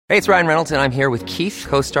Hey, it's Ryan Reynolds, and I'm here with Keith,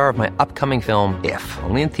 co-star of my upcoming film, If,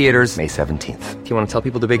 only in theaters May 17th. Do you want to tell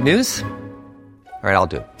people the big news? All right, I'll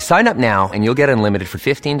do it. Sign up now and you'll get unlimited for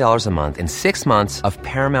 $15 a month and 6 months of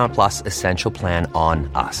Paramount Plus Essential Plan on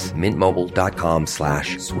us.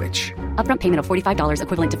 MintMobile.com/switch. Upfront payment of $45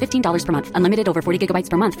 equivalent to $15 per month. Unlimited over 40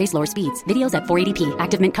 gigabytes per month. Face lower speeds. Videos at 480p.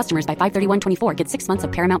 Active Mint customers by 531.24 get 6 months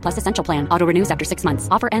of Paramount Plus Essential Plan. Auto renews after 6 months.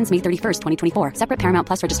 Offer ends May 31st, 2024. Separate Paramount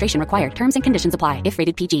Plus registration required. Terms and conditions apply if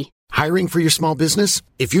rated PG. Hiring for your small business?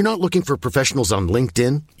 If you're not looking for professionals on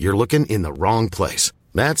LinkedIn, you're looking in the wrong place.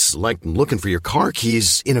 That's like looking for your car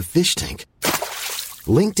keys in a fish tank.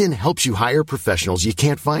 LinkedIn helps you hire professionals you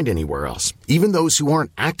can't find anywhere else, even those who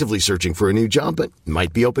aren't actively searching for a new job but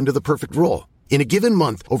might be open to the perfect role. In a given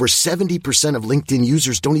month, over 70% of LinkedIn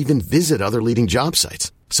users don't even visit other leading job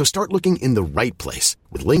sites. So start looking in the right place.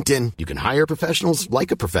 With LinkedIn, you can hire professionals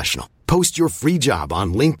like a professional. Post your free job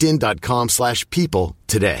on linkedin.com/people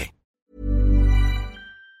today.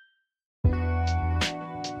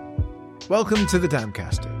 Welcome to the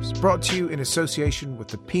Damcasters, brought to you in association with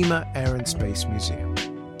the Pima Air and Space Museum.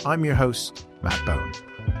 I'm your host, Matt Bone.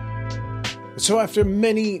 So after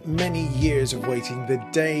many, many years of waiting, the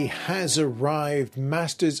day has arrived.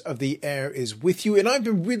 Masters of the Air is with you, and I've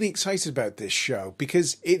been really excited about this show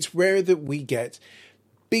because it's rare that we get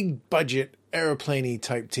big budget aeroplaney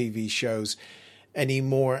type TV shows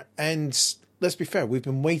anymore, and let's be fair, we've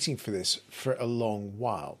been waiting for this for a long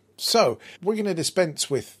while. So we're going to dispense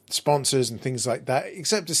with sponsors and things like that,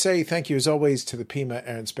 except to say thank you as always to the Pima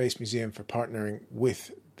Air and Space Museum for partnering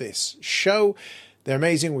with this show. They're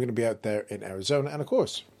amazing. We're going to be out there in Arizona. And of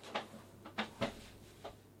course,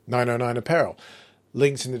 909 Apparel.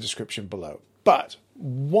 Links in the description below. But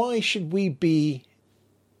why should we be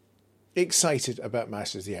excited about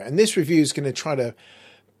Masters of the Air? And this review is going to try to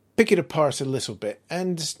pick it apart a little bit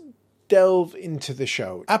and delve into the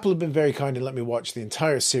show. Apple have been very kind and let me watch the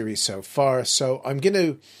entire series so far, so I'm going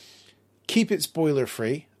to keep it spoiler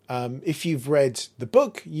free. If you've read the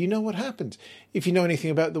book, you know what happens. If you know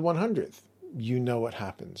anything about the 100th, you know what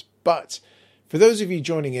happens. But for those of you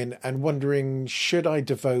joining in and wondering, should I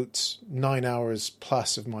devote 9 hours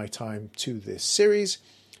plus of my time to this series,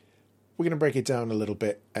 we're going to break it down a little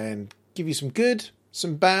bit and give you some good,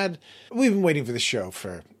 some bad. We've been waiting for this show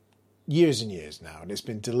for years and years now, and it's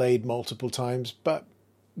been delayed multiple times, but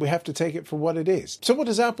we have to take it for what it is. So what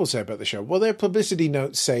does Apple say about the show? Well, their publicity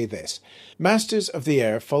notes say this: Masters of the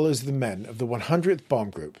Air follows the men of the 100th Bomb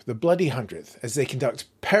Group, the Bloody 100th, as they conduct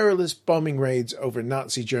perilous bombing raids over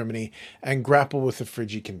Nazi Germany and grapple with the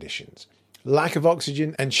frigid conditions. Lack of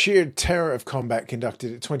oxygen and sheer terror of combat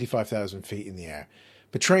conducted at 25,000 feet in the air,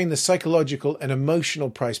 portraying the psychological and emotional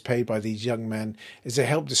price paid by these young men as they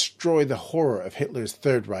help destroy the horror of Hitler's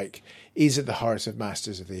Third Reich, is at the heart of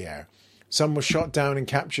Masters of the Air. Some were shot down and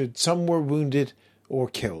captured, some were wounded or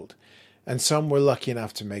killed, and some were lucky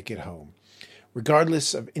enough to make it home.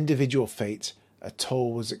 Regardless of individual fate, a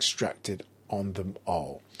toll was extracted on them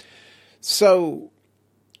all. So,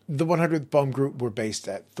 the 100th Bomb Group were based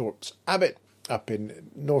at Thorpe's Abbot, up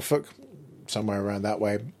in Norfolk, somewhere around that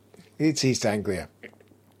way. It's East Anglia.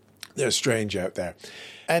 They're strange out there.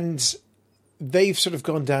 And they've sort of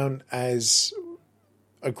gone down as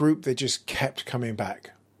a group that just kept coming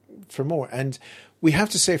back for more. And we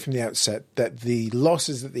have to say from the outset that the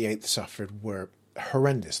losses that the 8th suffered were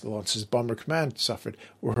horrendous. The losses Bomber Command suffered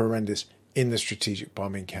were horrendous in the strategic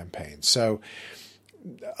bombing campaign. So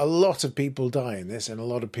a lot of people die in this and a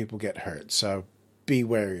lot of people get hurt. So be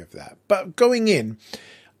wary of that. But going in,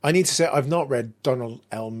 I need to say I've not read Donald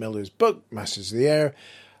L. Miller's book, Masters of the Air.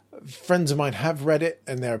 Friends of mine have read it,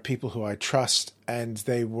 and there are people who I trust, and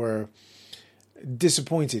they were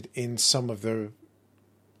disappointed in some of the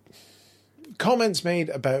comments made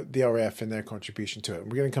about the RAF and their contribution to it.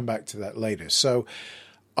 And we're going to come back to that later. So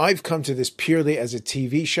I've come to this purely as a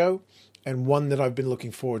TV show, and one that I've been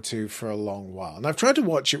looking forward to for a long while. And I've tried to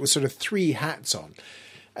watch it with sort of 3 hats on.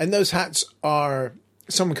 And those hats are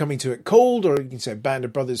someone coming to it cold, or you can say Band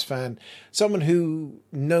of Brothers fan, someone who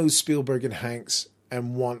knows Spielberg and Hanks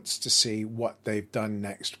and wants to see what they've done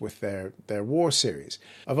next with their war series.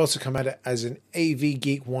 I've also come at it as an AV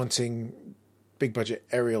geek wanting big budget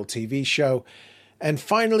aerial TV show. And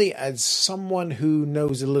finally, as someone who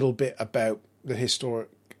knows a little bit about the historic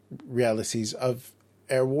realities of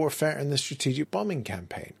air warfare and the strategic bombing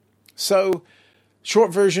campaign. So,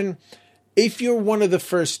 short version, if you're one of the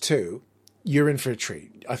first two, you're in for a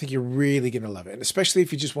treat. I think you're really going to love it. And especially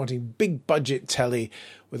if you're just wanting big budget telly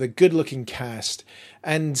with a good looking cast.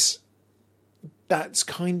 And that's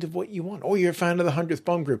kind of what you want. Or you're a fan of the 100th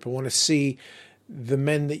Bomb Group and want to see the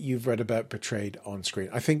men that you've read about portrayed on screen.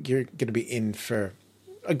 I think you're going to be in for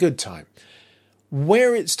a good time.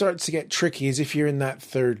 Where it starts to get tricky is if you're in that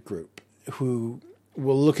third group who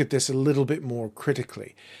will look at this a little bit more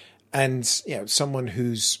critically. And, someone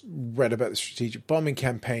who's read about the strategic bombing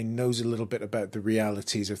campaign knows a little bit about the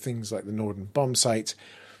realities of things like the Norden bomb sites.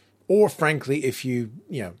 Or frankly, if you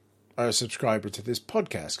are a subscriber to this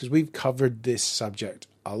podcast, because we've covered this subject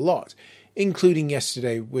a lot, including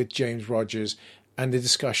yesterday with James Rogers and the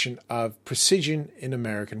discussion of precision in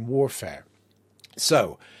American warfare.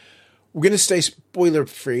 So we're going to stay spoiler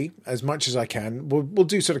free as much as I can. We'll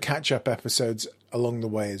do sort of catch up episodes along the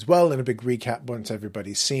way as well, and a big recap once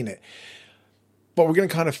everybody's seen it. But we're going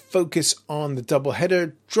to kind of focus on the double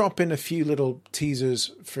header, drop in a few little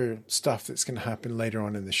teasers for stuff that's going to happen later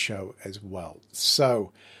on in the show as well.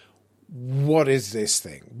 So what is this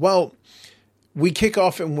thing? Well, we kick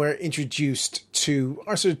off and we're introduced to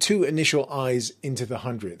our sort of two initial eyes into the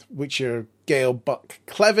 100th, which are Gail Buck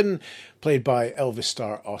Cleven, played by Elvis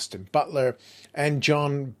star Austin Butler, and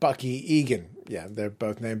John Bucky Egan. Yeah, they're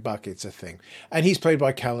both named Buck, it's a thing. And he's played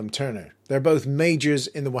by Callum Turner. They're both majors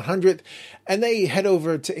in the 100th, and they head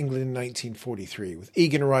over to England in 1943, with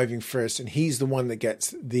Egan arriving first, and he's the one that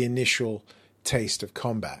gets the initial taste of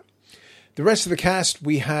combat. The rest of the cast,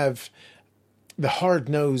 we have the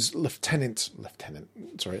hard-nosed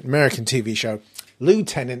American TV show,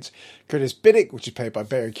 Lieutenant Curtis Biddick, which is played by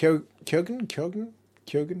Barry Keoghan,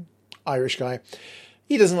 Irish guy.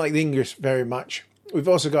 He doesn't like the English very much. We've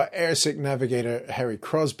also got airsick navigator Harry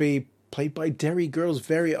Crosby, played by Derry Girl's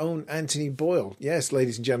very own Anthony Boyle. Yes,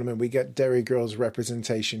 ladies and gentlemen, we get Derry Girl's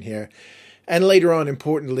representation here. And later on,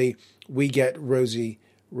 importantly, we get Rosie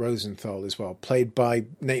Rosenthal as well, played by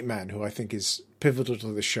Nate Mann, who I think is pivotal to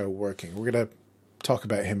the show working. We're going to talk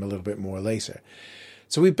about him a little bit more later.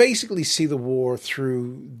 So we basically see the war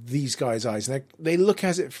through these guys' eyes, and they look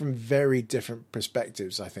at it from very different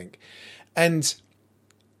perspectives, I think. And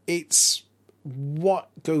it's what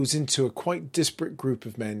goes into a quite disparate group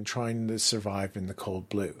of men trying to survive in the cold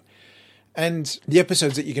blue. And the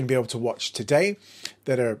episodes that you're going to be able to watch today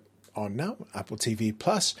that are on now, Apple TV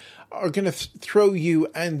Plus, are going to throw you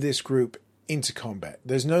and this group into combat.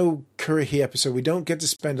 There's no Currahee episode. We don't get to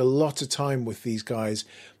spend a lot of time with these guys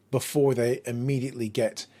before they immediately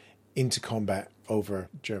get into combat over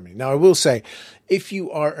Germany. Now, I will say, if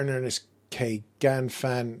you are an Ernest K. Gann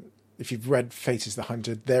fan, if you've read Fate is the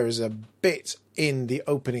Hunter, there is a bit in the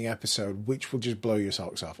opening episode which will just blow your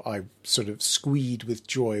socks off. I sort of squealed with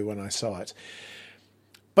joy when I saw it.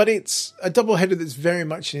 But it's a doubleheader that's very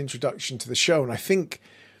much an introduction to the show, and I think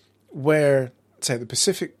where, say, the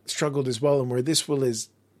Pacific struggled as well, and where this will is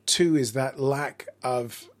too, is that lack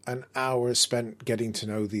of an hour spent getting to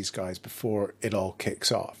know these guys before it all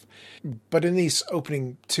kicks off. But in these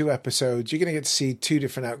opening two episodes, you're going to get to see two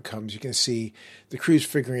different outcomes. You're going to see the crews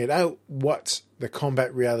figuring it out, what the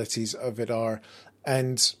combat realities of it are,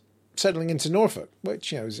 and settling into Norfolk,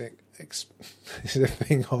 which, is a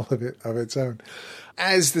thing all of its own.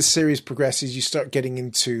 As the series progresses, you start getting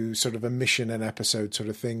into sort of a mission and episode sort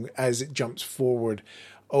of thing as it jumps forward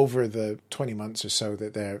over the 20 months or so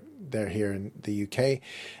that they're here in the UK.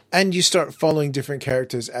 And you start following different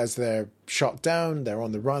characters as they're shot down, they're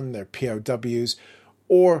on the run, they're POWs,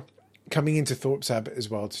 or coming into Thorpe's Abbot as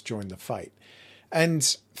well to join the fight.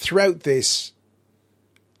 And throughout this,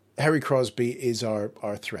 Harry Crosby is our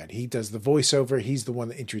thread. He does the voiceover. He's the one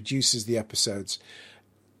that introduces the episodes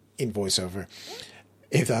in voiceover,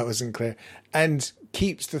 if that wasn't clear, and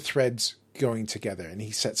keeps the threads going together. And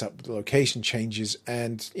he sets up the location changes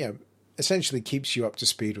and, essentially keeps you up to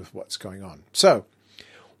speed with what's going on. So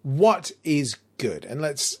what is good? And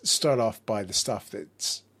let's start off by the stuff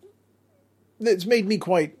that's made me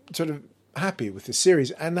quite sort of happy with the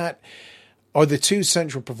series. And that are the two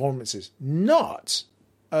central performances, not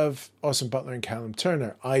of Austin Butler and Callum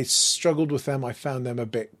Turner. I struggled with them. I found them a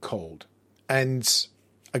bit cold. And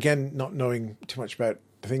again, not knowing too much about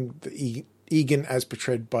the thing, the Egan as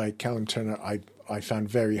portrayed by Callum Turner, I found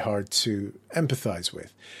very hard to empathize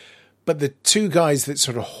with. But the two guys that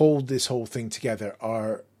sort of hold this whole thing together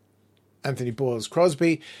are Anthony Boyle's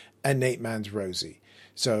Crosby and Nate Mann's Rosie.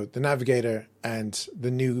 So the navigator and the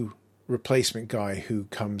new replacement guy who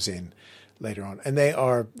comes in later on. And they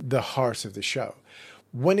are the heart of the show.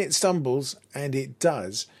 When it stumbles, and it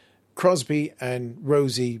does, Crosby and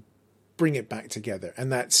Rosie bring it back together.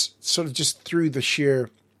 And that's sort of just through the sheer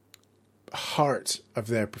heart of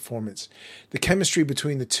their performance. The chemistry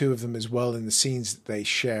between the two of them as well in the scenes that they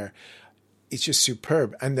share is just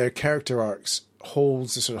superb. And their character arcs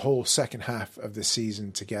holds the sort of whole second half of the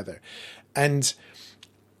season together. And,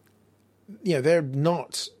 they're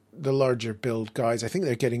not the larger build guys. I think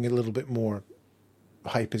they're getting a little bit more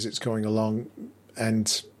hype as it's going along.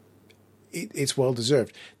 and it's well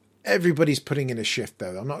deserved. Everybody's putting in a shift,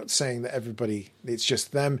 though. I'm not saying that it's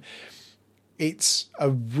just them. It's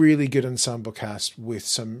a really good ensemble cast with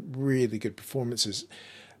some really good performances.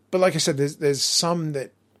 But like I said, there's some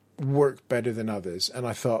that work better than others. And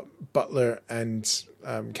I thought Butler and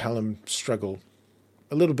Callum struggle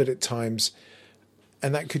a little bit at times.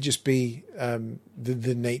 And that could just be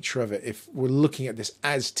the nature of it. If we're looking at this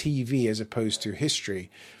as TV as opposed to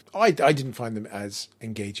history, I didn't find them as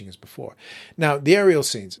engaging as before. Now, the aerial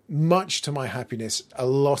scenes, much to my happiness, a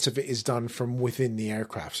lot of it is done from within the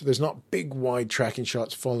aircraft. So there's not big, wide tracking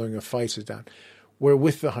shots following a fighter down. Where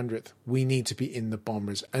with the 100th, we need to be in the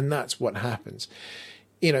bombers. And that's what happens.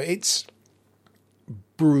 You know, it's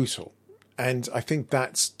brutal. And I think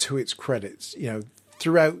that's to its credit. You know,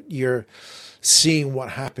 throughout your seeing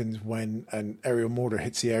what happens when an aerial mortar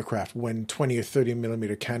hits the aircraft, when 20 or 30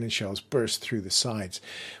 millimeter cannon shells burst through the sides,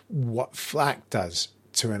 what flak does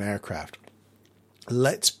to an aircraft.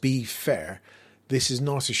 Let's be fair. This is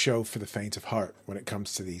not a show for the faint of heart when it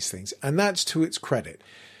comes to these things. And that's to its credit,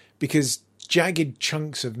 because jagged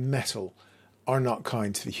chunks of metal are not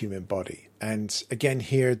kind to the human body. And again,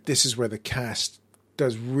 here, this is where the cast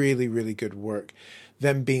does really, really good work.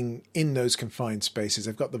 Them being in those confined spaces,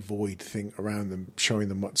 they've got the void thing around them, showing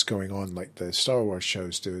them what's going on, like the Star Wars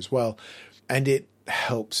shows do as well. And it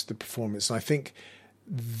helps the performance. And I think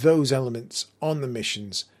those elements on the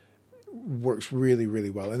missions works really, really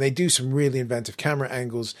well. And they do some really inventive camera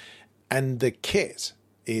angles, and the kit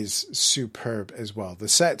is superb as well. The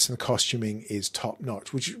sets and the costuming is top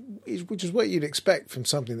notch, which is what you'd expect from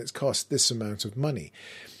something that's cost this amount of money.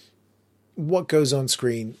 What goes on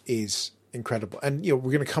screen is incredible. And, you know,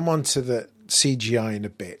 we're going to come on to the CGI in a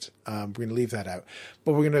bit. We're going to leave that out.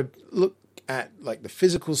 But we're going to look at, like, the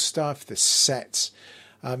physical stuff, the sets.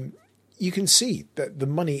 You can see that the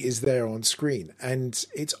money is there on screen, and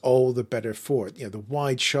it's all the better for it. You know, the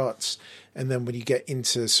wide shots, and then when you get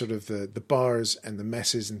into sort of the bars and the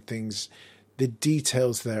messes and things, the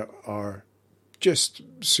details there are just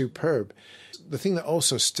superb. The thing that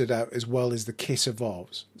also stood out as well is the kit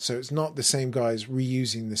evolves. So it's not the same guys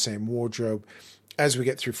reusing the same wardrobe. As we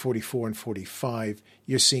get through 44 and 45,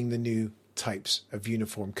 you're seeing the new types of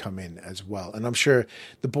uniform come in as well. And I'm sure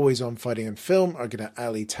the boys on Fighting on Film are going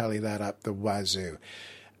to tally that up the wazoo.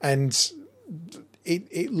 And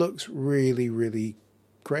it looks really, really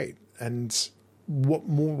great. And what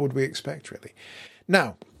more would we expect, really?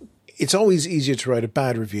 Now, it's always easier to write a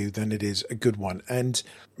bad review than it is a good one. And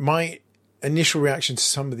my initial reaction to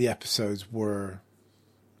some of the episodes were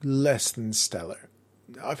less than stellar.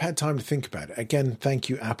 I've had time to think about it. Again, thank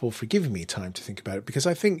you, Apple, for giving me time to think about it, because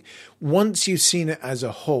I think once you've seen it as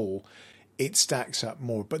a whole, it stacks up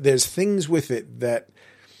more. But there's things with it that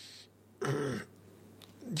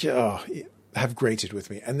have grated with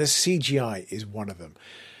me, and the CGI is one of them.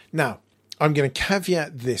 Now, I'm going to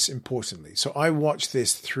caveat this importantly. So I watched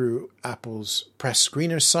this through Apple's press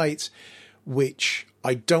screener site, which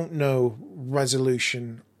I don't know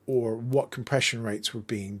resolution or what compression rates were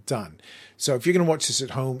being done. So if you're going to watch this at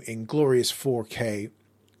home in glorious 4K,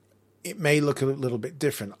 it may look a little bit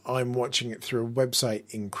different. I'm watching it through a website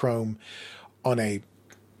in Chrome on a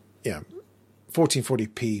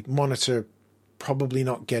 1440p monitor, probably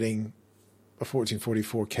not getting a 1440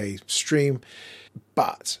 4K stream.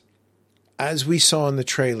 But as we saw in the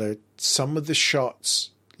trailer, some of the shots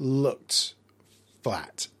looked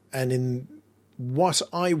flat. And in what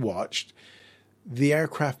I watched, the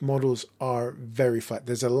aircraft models are very flat.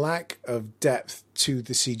 There's a lack of depth to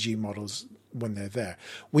the CG models when they're there.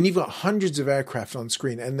 When you've got hundreds of aircraft on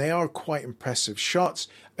screen, and they are quite impressive shots,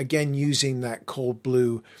 again, using that cold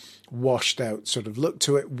blue, washed out sort of look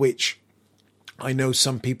to it, which I know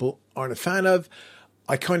some people aren't a fan of.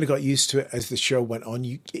 I kind of got used to it as the show went on.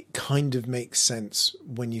 It kind of makes sense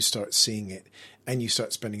when you start seeing it and you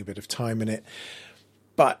start spending a bit of time in it.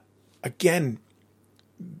 But again,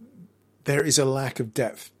 there is a lack of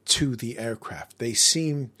depth to the aircraft. They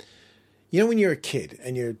seem, when you're a kid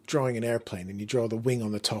and you're drawing an airplane and you draw the wing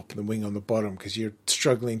on the top and the wing on the bottom because you're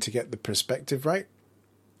struggling to get the perspective right?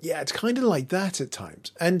 Yeah, it's kind of like that at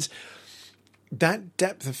times. And that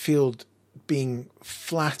depth of field being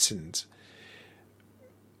flattened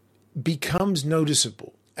becomes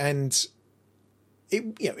noticeable. And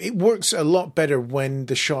it works a lot better when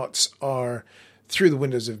the shots are through the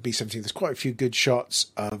windows of B-17. There's quite a few good shots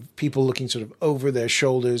of people looking sort of over their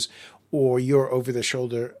shoulders, or you're over their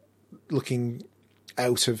shoulder looking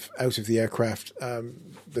out of the aircraft.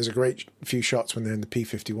 There's a great few shots when they're in the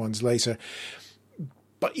P-51s later.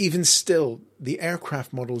 But even still, the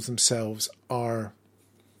aircraft models themselves are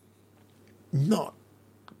not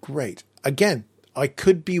great. Again, I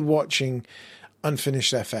could be watching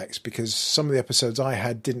unfinished FX because some of the episodes I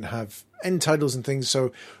had didn't have end titles and things,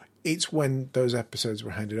 so it's when those episodes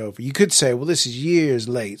were handed over. You could say, well, this is years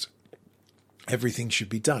late. Everything should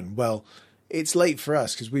be done. Well, it's late for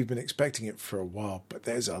us because we've been expecting it for a while, but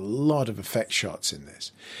there's a lot of effect shots in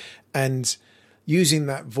this. And using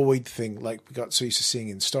that void thing, like we got so used to seeing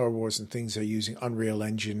in Star Wars and things, they're using Unreal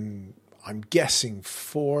Engine, I'm guessing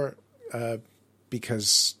 4,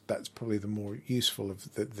 because that's probably the more useful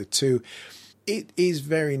of the two. It is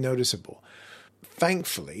very noticeable.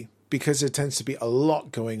 Thankfully, because there tends to be a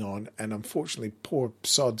lot going on, and unfortunately poor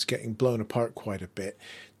Sod's getting blown apart quite a bit,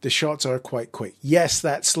 the shots are quite quick. Yes,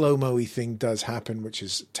 that slow-mo-y thing does happen, which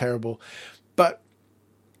is terrible, but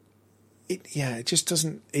it just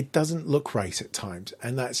doesn't look right at times,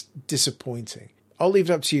 and that's disappointing. I'll leave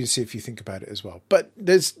it up to you to see if you think about it as well. But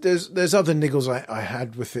there's other niggles I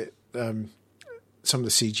had with it, some of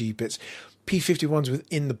the CG bits. P-51s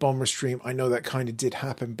within the bomber stream, I know that kind of did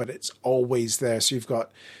happen, but it's always there. So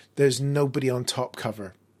there's nobody on top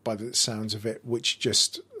cover by the sounds of it, which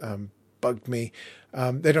just bugged me.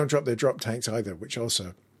 They don't drop their drop tanks either, which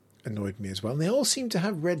also annoyed me as well. And they all seem to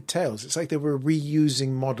have red tails. It's like they were reusing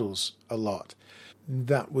models a lot.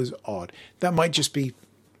 That was odd. That might just be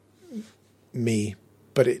me,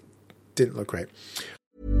 but it didn't look great.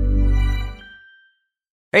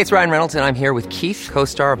 Hey, it's Ryan Reynolds, and I'm here with Keith,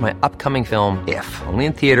 co-star of my upcoming film, If, only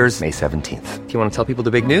in theaters May 17th. Do you want to tell people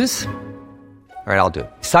the big news? All right, I'll do it.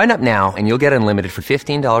 Sign up now and you'll get unlimited for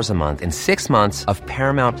 $15 a month and 6 months of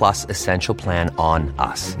Paramount Plus Essential Plan on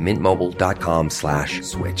us.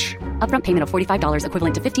 MintMobile.com/switch. Upfront payment of $45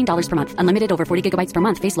 equivalent to $15 per month. Unlimited over 40 gigabytes per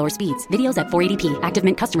month. Face lower speeds. Videos at 480p. Active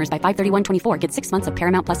Mint customers by 531.24 get 6 months of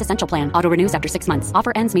Paramount Plus Essential Plan. Auto renews after 6 months.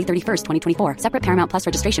 Offer ends May 31st, 2024. Separate Paramount Plus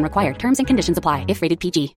registration required. Terms and conditions apply if rated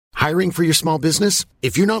PG. Hiring for your small business?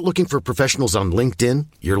 If you're not looking for professionals on LinkedIn,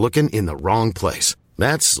 you're looking in the wrong place.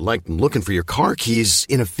 That's like looking for your car keys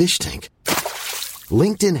in a fish tank.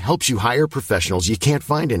 LinkedIn helps you hire professionals you can't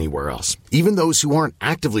find anywhere else, even those who aren't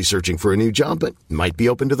actively searching for a new job but might be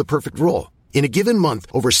open to the perfect role. In a given month,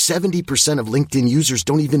 over 70% of LinkedIn users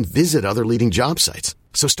don't even visit other leading job sites.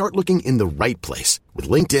 So start looking in the right place. With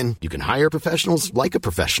LinkedIn, you can hire professionals like a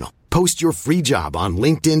professional. Post your free job on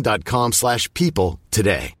linkedin.com/people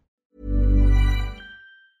today.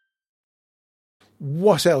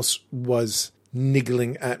 What else was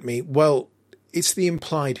niggling at me? Well, it's the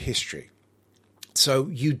implied history. So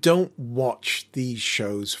you don't watch these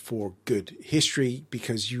shows for good history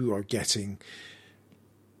because you are getting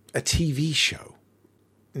a TV show.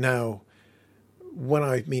 Now, when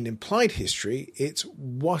I mean implied history, it's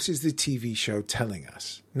what is the TV show telling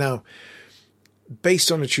us? Now,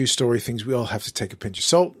 based on a true story, things we all have to take a pinch of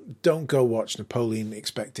salt. Don't go watch Napoleon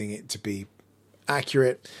expecting it to be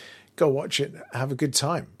accurate. Go watch it, have a good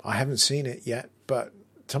time. I haven't seen it yet, but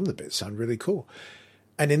some of the bits sound really cool.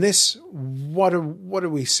 And in this, what are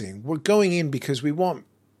we seeing? We're going in because we want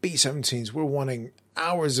B-17s. We're wanting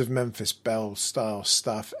hours of Memphis Belle style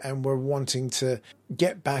stuff, and we're wanting to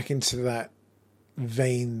get back into that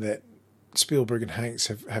vein that Spielberg and Hanks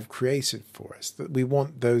have created for us. That we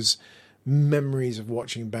want those memories of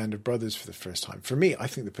watching Band of Brothers for the first time. For me, I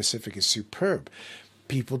think the Pacific is superb.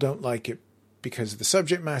 People don't like it because of the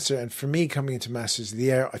subject matter, and for me, coming into Masters of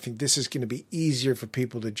the Air, I think this is going to be easier for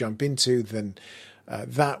people to jump into than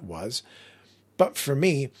that was. But for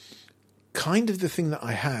me, kind of the thing that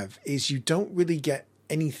I have is you don't really get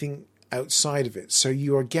anything outside of it. So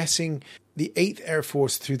you are getting the 8th Air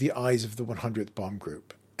Force through the eyes of the 100th Bomb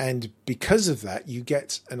Group. And because of that, you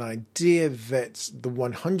get an idea that the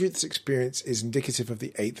 100th experience is indicative of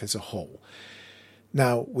the 8th as a whole.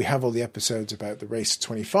 Now, we have all the episodes about the race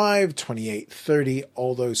 25, 28, 30,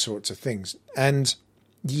 all those sorts of things. And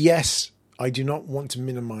yes, I do not want to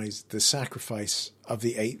minimize the sacrifice of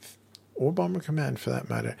the 8th, or Bomber Command for that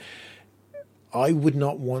matter. I would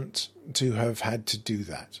not want to have had to do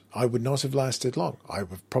that. I would not have lasted long. I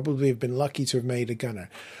would probably have been lucky to have made a gunner.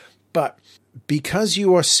 But because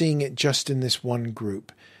you are seeing it just in this one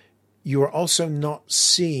group, you are also not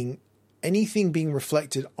seeing anything being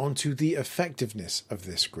reflected onto the effectiveness of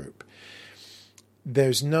this group.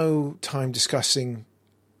 There's no time discussing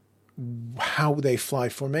how they fly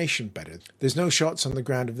formation better. There's no shots on the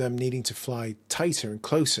ground of them needing to fly tighter and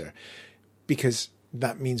closer because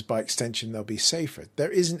that means by extension they'll be safer.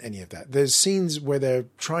 There isn't any of that. There's scenes where they're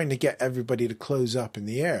trying to get everybody to close up in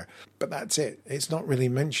the air, but that's it. It's not really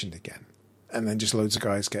mentioned again. And then just loads of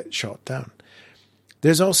guys get shot down.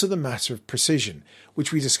 There's also the matter of precision,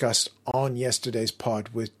 which we discussed on yesterday's pod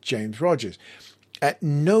with James Rogers. At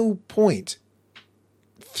no point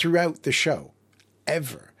throughout the show,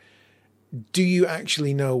 ever, do you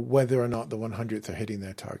actually know whether or not the 100th are hitting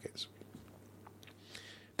their targets?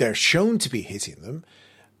 They're shown to be hitting them,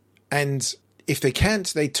 and if they can't,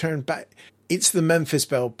 they turn back. It's the Memphis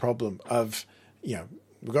Belle problem of, you know,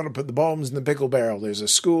 we've got to put the bombs in the pickle barrel. There's a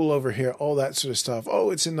school over here, all that sort of stuff. Oh,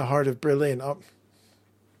 it's in the heart of Berlin. Oh,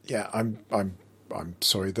 yeah, I'm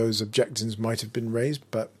sorry, those objections might have been raised,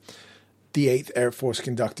 but the 8th Air Force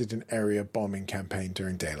conducted an area bombing campaign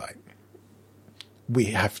during daylight. We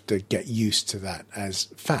have to get used to that as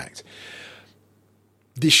fact.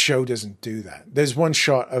 This show doesn't do that. There's one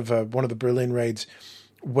shot of one of the Berlin raids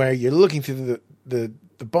where you're looking through the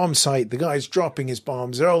bomb site, the guy's dropping his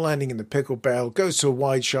bombs, they're all landing in the pickle barrel, goes to a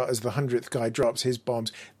wide shot as the 100th guy drops his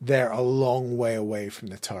bombs. They're a long way away from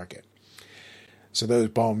the target. So those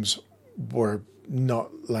bombs were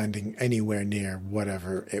not landing anywhere near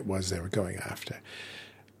whatever it was they were going after.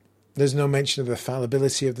 There's no mention of the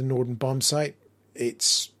fallibility of the Norden bomb site.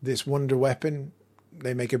 It's this wonder weapon.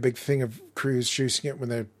 They make a big thing of crews shooting it when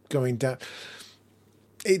they're going down.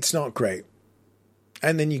 It's not great.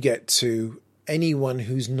 And then you get to anyone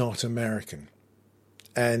who's not American.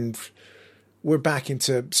 And we're back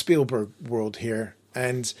into Spielberg world here.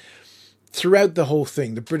 And throughout the whole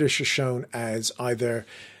thing, the British are shown as either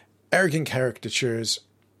arrogant caricatures,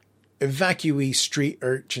 evacuee street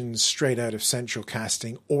urchins straight out of Central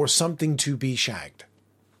Casting, or something to be shagged.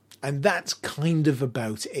 And that's kind of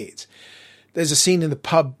about it. There's a scene in the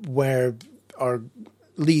pub where our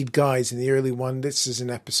lead guys in the early one, this is in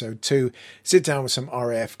episode 2, sit down with some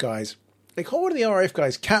RAF guys. They call one of the RAF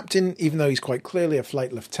guys captain, even though he's quite clearly a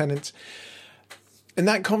flight lieutenant. And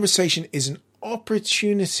that conversation is an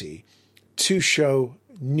opportunity to show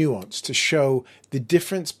nuance, to show the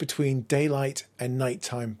difference between daylight and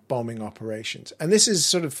nighttime bombing operations. And this is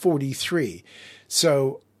sort of 43.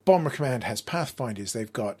 So Bomber Command has Pathfinders,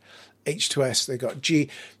 they've got H2S, they've got G,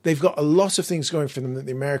 they've got a lot of things going for them that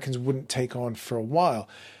the Americans wouldn't take on for a while.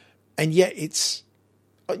 And yet it's,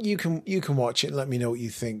 you can watch it and let me know what you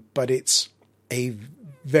think, but it's a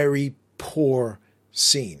very poor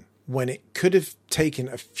scene when it could have taken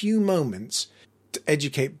a few moments to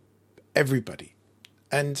educate everybody.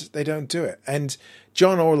 And they don't do it. And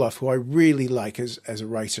John Orloff, who I really like as a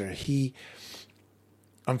writer, he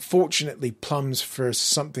unfortunately plums for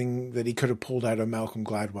something that he could have pulled out of Malcolm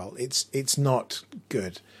Gladwell. It's not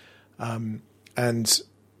good, and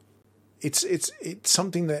it's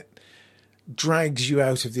something that drags you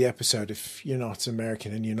out of the episode if you're not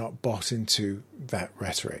American and you're not bought into that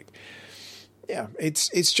rhetoric. Yeah,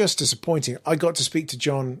 it's just disappointing. I got to speak to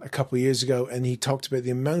John a couple of years ago, and he talked about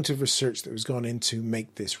the amount of research that was gone into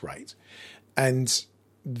make this right, and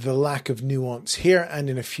the lack of nuance here and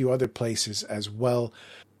in a few other places as well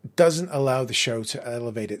doesn't allow the show to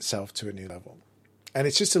elevate itself to a new level. And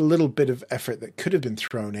it's just a little bit of effort that could have been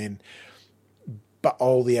thrown in, but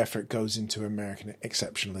all the effort goes into American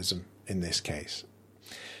exceptionalism in this case.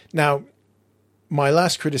 Now, my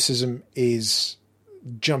last criticism is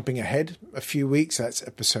jumping ahead a few weeks. That's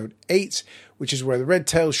episode 8, which is where the Red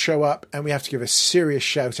Tails show up, and we have to give a serious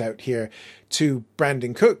shout out here to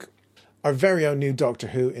Brandon Cook, our very own new Doctor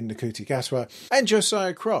Who in Nkuti Gatwa, and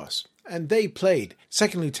Josiah Cross. And they played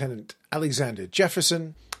Second Lieutenant Alexander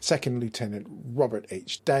Jefferson, Second Lieutenant Robert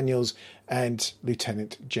H. Daniels, and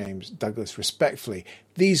Lieutenant James Douglas, respectfully.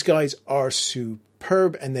 These guys are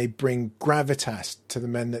superb, and they bring gravitas to the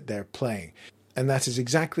men that they're playing. And that is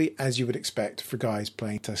exactly as you would expect for guys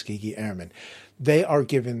playing Tuskegee Airmen. They are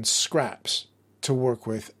given scraps to work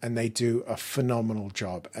with, and they do a phenomenal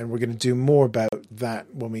job. And we're going to do more about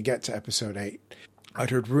that when we get to episode 8. I'd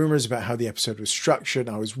heard rumors about how the episode was structured,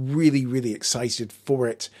 and I was really, really excited for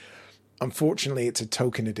it. Unfortunately, it's a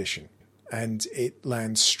token edition, and it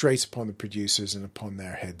lands straight upon the producers and upon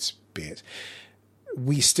their heads, be it.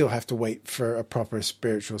 We still have to wait for a proper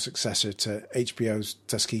spiritual successor to HBO's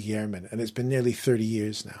Tuskegee Airmen, and it's been nearly 30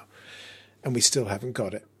 years now, and we still haven't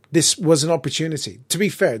got it. This was an opportunity. To be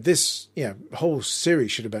fair, this whole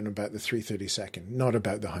series should have been about the 332nd, not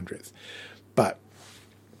about the 100th. But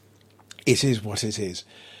it is what it is.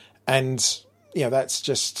 And, that's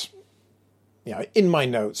just, in my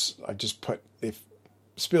notes, I just put, if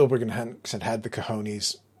Spielberg and Hanks had the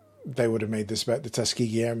cojones, they would have made this about the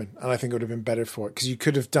Tuskegee Airmen. And I think it would have been better for it. Because you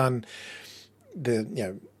could have done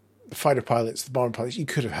the fighter pilots, the bomber pilots. You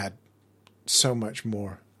could have had so much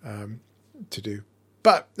more to do.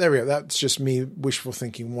 But there we go. That's just me wishful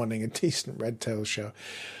thinking, wanting a decent Red Tail show.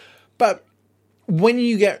 But when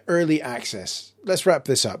you get early access, let's wrap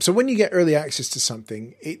this up. So when you get early access to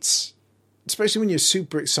something, it's, especially when you're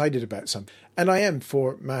super excited about something, and I am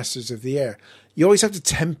for Masters of the Air, you always have to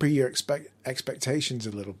temper your expectations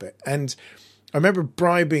a little bit. And I remember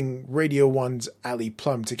bribing Radio 1's Ali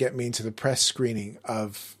Plum to get me into the press screening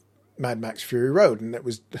of Mad Max Fury Road, and it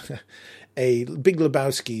was a Big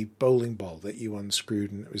Lebowski bowling ball that you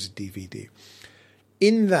unscrewed, and it was a DVD.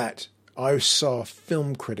 In that, I saw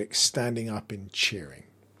film critics standing up and cheering.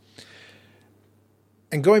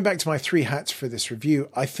 And going back to my 3 hats for this review,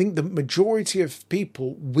 I think the majority of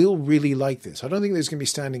people will really like this. I don't think there's going to be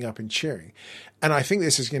standing up and cheering. And I think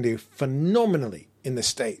this is going to do phenomenally in the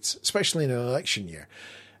States, especially in an election year.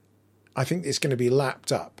 I think it's going to be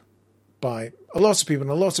lapped up by a lot of people,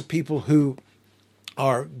 and a lot of people who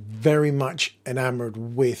are very much enamored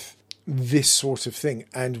with this sort of thing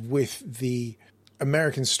and with the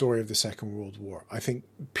American story of the Second World War. I think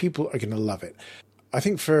people are going to love it. I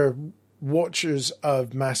think for watchers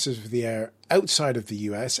of Masters of the Air outside of the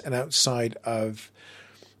US and outside of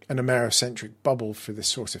an Americentric bubble for this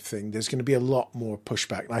sort of thing, there's going to be a lot more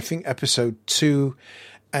pushback. And I think episode 2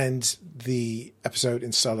 and the episode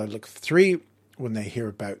in Starlight Look 3, when they hear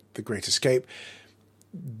about The Great Escape,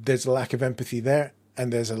 there's a lack of empathy there,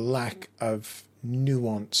 and there's a lack of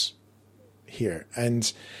nuance here.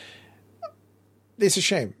 And it's a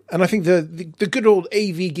shame. And I think the good old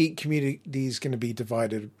AV geek community is going to be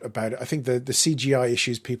divided about it. I think the CGI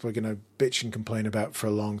issues people are going to bitch and complain about for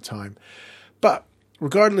a long time. But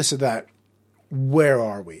regardless of that, where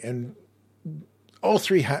are we? And all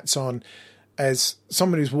 3 hats on, as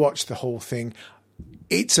someone who's watched the whole thing,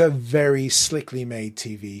 it's a very slickly made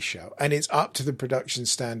TV show, and it's up to the production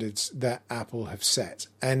standards that Apple have set.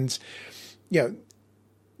 And, you know,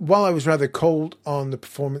 while I was rather cold on the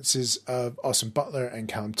performances of Austin Butler and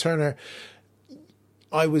Callum Turner,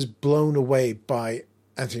 I was blown away by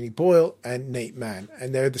Anthony Boyle and Nate Mann,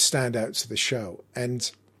 and they're the standouts of the show.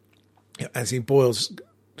 And you know, Anthony Boyle's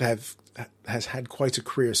has had quite a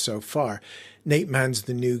career so far. Nate Mann's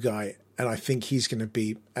the new guy, and I think he's going to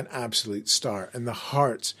be an absolute star. And the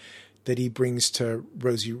heart that he brings to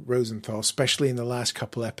Rosie Rosenthal, especially in the last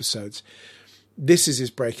couple episodes, this is his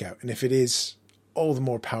breakout. And if it is, all the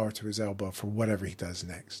more power to his elbow for whatever he does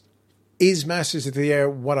next. Is Masters of the Air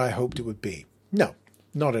what I hoped it would be? No,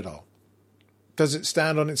 not at all. Does it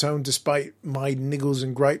stand on its own despite my niggles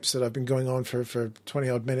and gripes that I've been going on for 20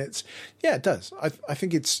 odd minutes? Yeah, it does. I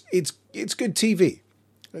think it's good TV.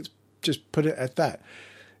 Let's just put it at that.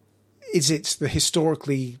 Is it the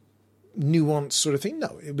historically nuanced sort of thing?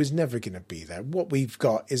 No, it was never going to be that. What we've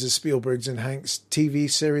got is a Spielberg's and Hanks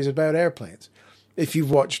TV series about airplanes. If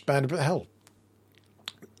you've watched hell,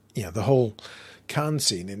 you know, the whole Khan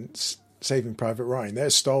scene in Saving Private Ryan, their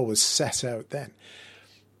stall was set out then.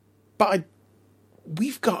 But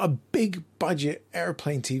we've got a big budget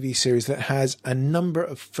airplane TV series that has a number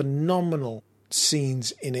of phenomenal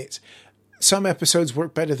scenes in it. Some episodes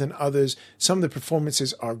work better than others. Some of the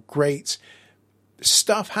performances are great.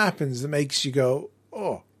 Stuff happens that makes you go,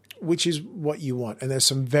 oh, which is what you want. And there's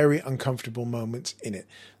some very uncomfortable moments in it.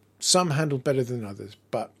 Some handled better than others,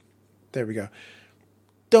 but there we go.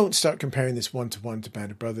 Don't start comparing this one-to-one to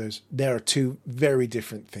Band of Brothers. There are 2 very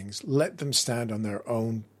different things. Let them stand on their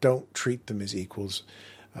own. Don't treat them as equals.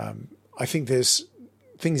 I think there's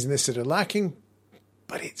things in this that are lacking,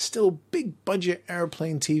 but it's still a big budget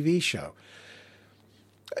airplane TV show.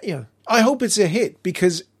 You know, I hope it's a hit,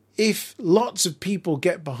 because if lots of people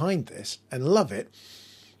get behind this and love it,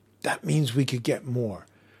 that means we could get more.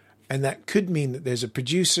 And that could mean that there's a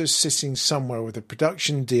producer sitting somewhere with a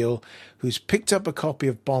production deal who's picked up a copy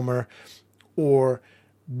of Bomber or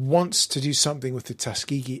wants to do something with the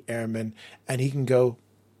Tuskegee Airmen, and he can go,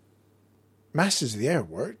 Masters of the Air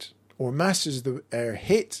worked, or Masters of the Air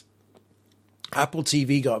hit. Apple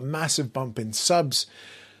TV got a massive bump in subs.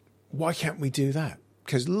 Why can't we do that?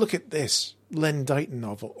 Because look at this Len Deighton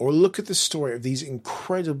novel, or look at the story of these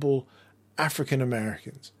incredible African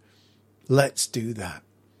Americans. Let's do that.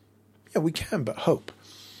 Yeah, we can, but hope.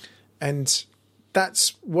 And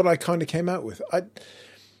that's what I kind of came out with.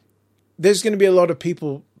 There's going to be a lot of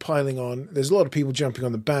people piling on. There's a lot of people jumping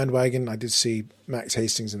on the bandwagon. I did see Max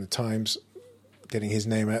Hastings in the Times getting his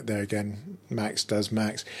name out there again. Max does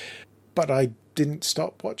Max. But I didn't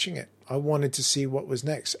stop watching it. I wanted to see what was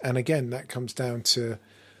next. And again, that comes down to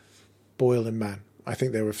Boyle and Mann. I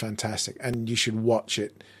think they were fantastic. And you should watch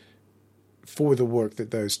it for the work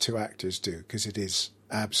that those 2 actors do, because it is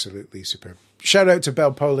absolutely superb. Shout out to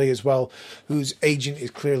Belle Powley as well, whose agent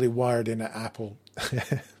is clearly wired in at Apple.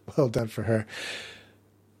 Well done for her.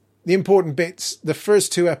 The important bits, the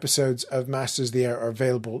first 2 episodes of Masters of the Air are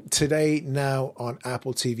available today now on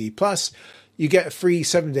Apple TV Plus. You get a free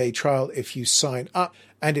 7-day trial if you sign up,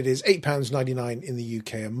 and it is £8.99 in the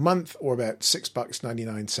UK a month, or about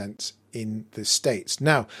 $6.99 in the States.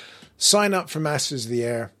 Now, sign up for Masters of the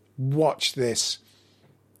Air. watch this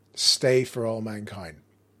Stay for All Mankind,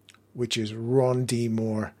 which is Ron D.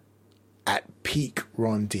 Moore at peak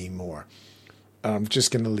Ron D. Moore. I'm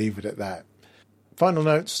just going to leave it at that. Final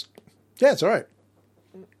notes. Yeah, it's all right.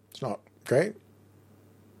 It's not great,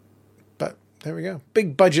 but there we go.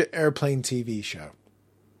 Big budget airplane TV show.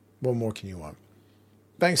 What more can you want?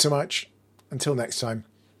 Thanks so much. Until next time,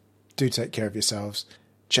 do take care of yourselves.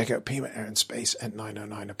 Check out Pima Air and Space at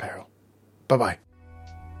 909 Apparel. Bye-bye.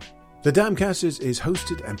 The Damcasters is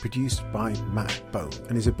hosted and produced by Matt Bone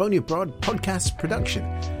and is a Boney Abroad podcast production.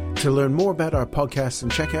 To learn more about our podcast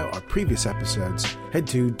and check out our previous episodes, head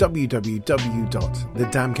to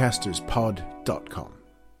www.thedamcasterspod.com.